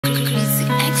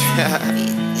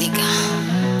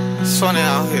It's funny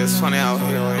out here, when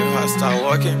you start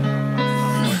walking.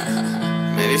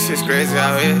 Man, this shit's crazy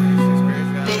out here.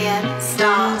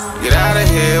 Get out of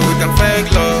here with them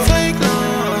fake love.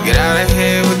 Get out of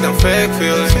here with them fake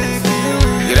feelings.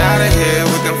 Get out of here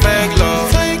with them fake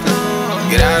love.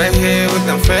 Get out of here with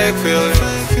them fake feelings.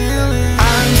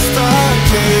 I'm stuck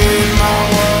in my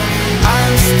world.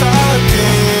 I'm stuck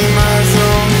in my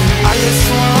zone. I just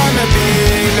wanna be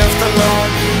left alone,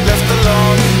 left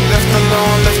alone, left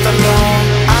alone, left alone.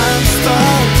 I'm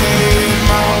stuck in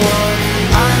my world.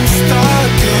 I'm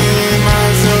stuck in my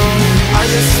zone. I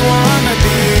just wanna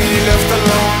be left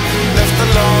alone, left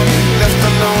alone, left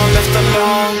alone, left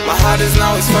alone. My heart is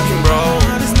now it's fucking broke.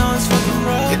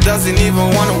 It doesn't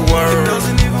even wanna work.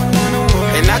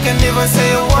 And I can never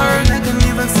say a word.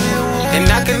 And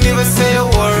I can never say a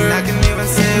word.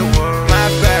 My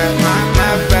bad,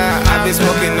 my bad. I've been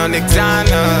smoking on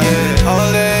Xana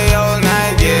all day, all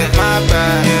night, yeah. My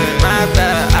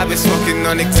bad, I've been smoking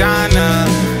on Xana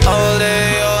all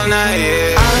day, all night,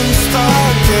 yeah. I'm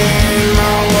stuck in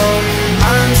my world.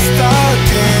 I'm stuck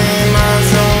in my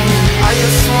zone. I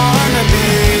just wanna be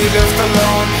left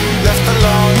alone, left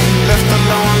alone, left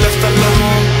alone, left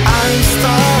alone. I'm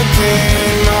stuck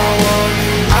in my world.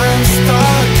 I'm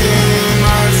stuck in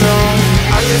my zone.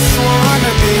 I just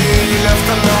wanna be left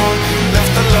alone,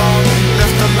 left alone,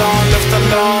 left alone, left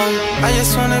alone. I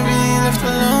just wanna be left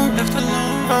alone, left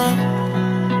alone.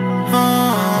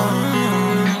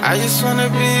 I just wanna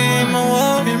be in my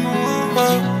world.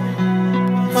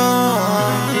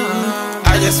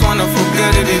 I just wanna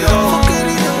forget it all.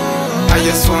 I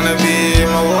just wanna be in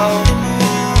my world.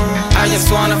 I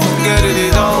just wanna forget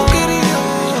it all.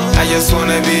 I just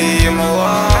wanna be in my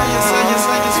world.